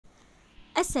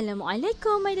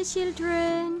Assalamualaikum, my dear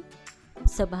children.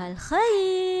 Sabah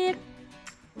al-khair.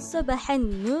 Sabah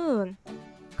al-nur.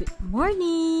 Good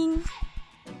morning.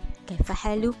 كيف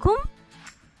حالكم؟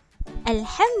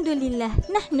 Alhamdulillah,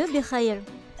 nahnu bikhair.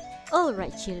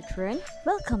 Alright children,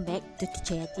 welcome back to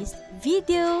Teacher Yati's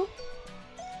video.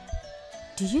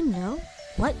 Do you know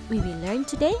what we will learn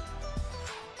today?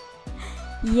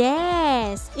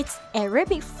 Yes, it's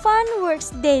Arabic Funworks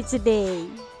Day today.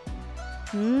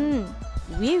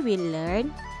 We will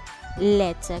learn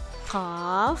letter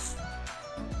Qaf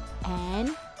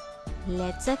and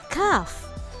letter Kaf.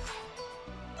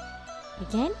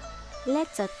 Again,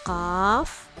 letter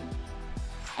Qaf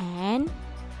and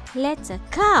letter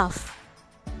Kaf.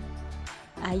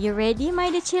 Are you ready, my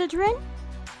dear children?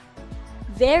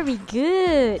 Very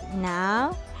good.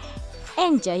 Now,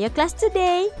 enjoy your class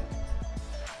today.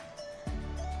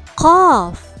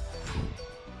 Qaf,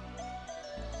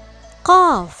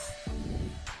 Qaf.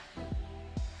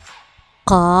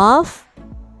 Qaf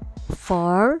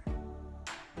for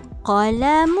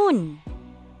qalamun.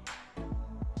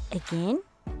 Again,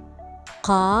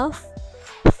 Qaf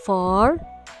for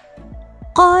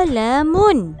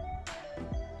qalamun.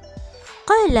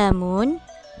 Qalamun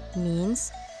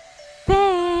means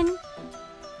pen.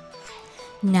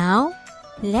 Now,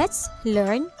 let's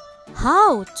learn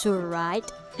how to write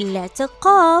letter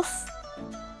Qaf.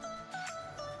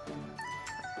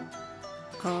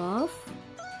 Qaf,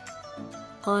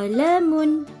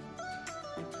 qalamun.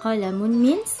 Qalamun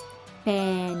means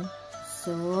pen.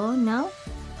 So now,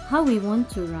 how we want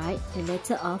to write the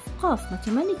letter of Qaf?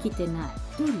 Macam mana kita nak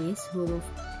tulis huruf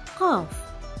Qaf?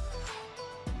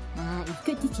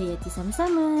 Ikut Teacher Yati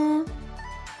sama-sama.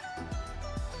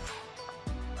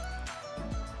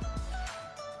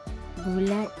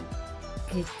 Bulat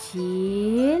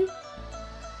kecil,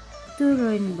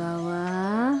 turun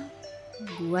bawah,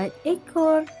 buat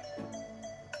ekor.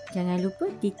 Jangan lupa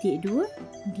titik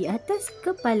 2 di atas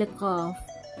kepala Qaf.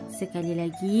 Sekali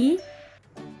lagi,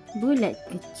 bulat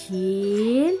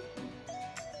kecil,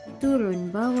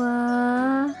 turun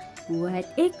bawah, buat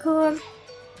ekor.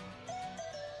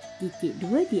 Titik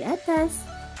 2 di atas.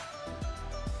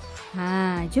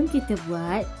 Jom kita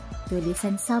buat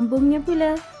tulisan sambungnya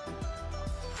pula.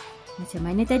 Macam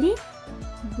mana tadi?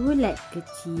 Bulat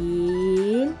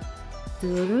kecil,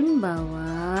 turun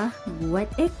bawah, buat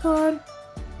ekor.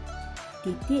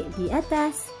 Titik di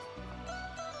atas.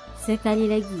 Sekali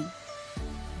lagi.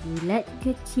 Bulat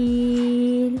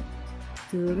kecil,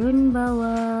 turun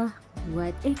bawah,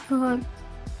 buat ekor.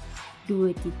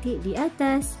 2 titik di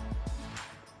atas.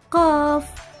 Qaf.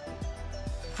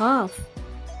 Qaf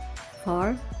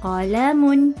for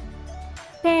qalamun,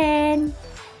 pen.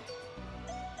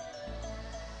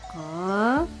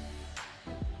 Qaf,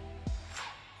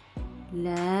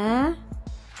 la,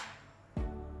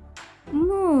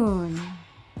 mun.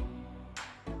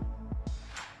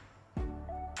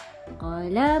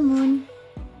 Qalamun.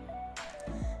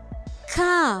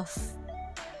 Kaf,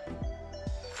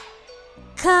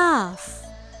 kaf.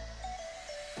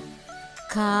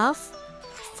 Kaf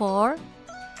for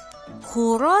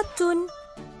kuratun.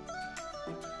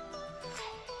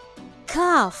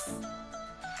 Kaf,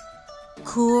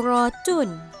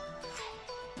 kuratun.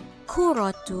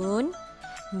 Kuratun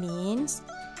means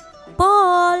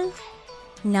ball.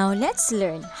 Now let's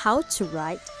learn how to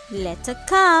write letter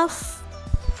Kaf.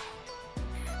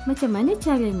 Macam mana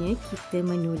caranya kita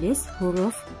menulis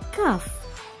huruf Kaf?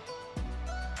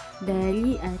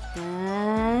 Dari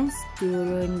atas,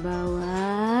 turun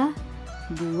bawah,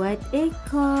 buat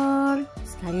ekor.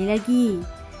 Sekali lagi.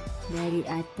 Dari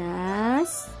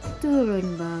atas,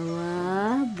 turun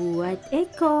bawah, buat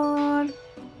ekor.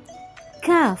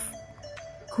 Kaf,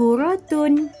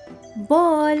 kuratun,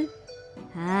 ball.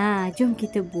 Jom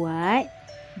kita buat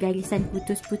garisan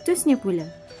putus-putusnya pula.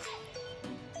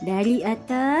 Dari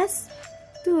atas,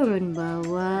 turun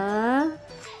bawah,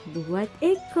 buat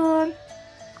ekor.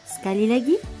 Sekali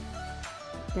lagi.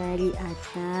 Dari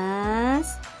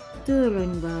atas,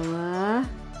 turun bawah,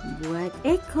 buat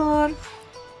ekor.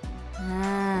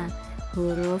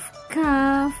 Huruf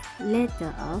Kaf, letter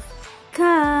of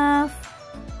Kaf.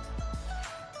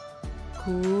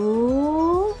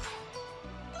 Ku,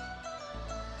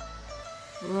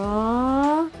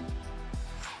 ra,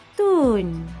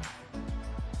 tun.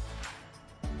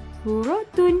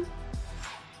 Kuratun,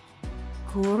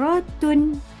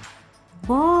 kuratun,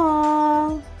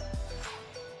 ball.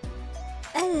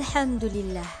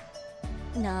 Alhamdulillah.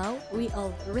 Now we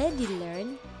already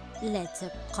learned letter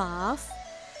Qaf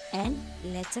and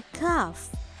letter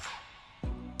Kaf.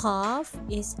 Qaf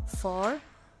is for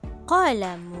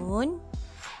qalamun,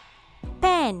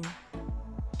 pen,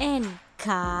 and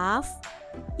Kaf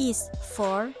is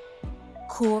for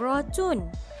kurotun,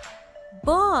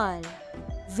 ball.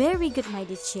 Very good, my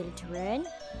dear children.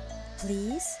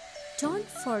 Please don't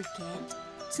forget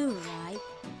to write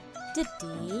the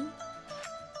day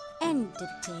and the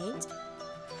date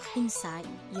inside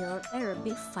your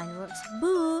Arabic Funworks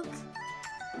book.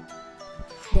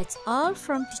 That's all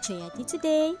from Teacher Yati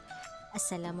today.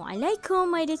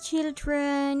 Assalamualaikum, my dear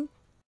children.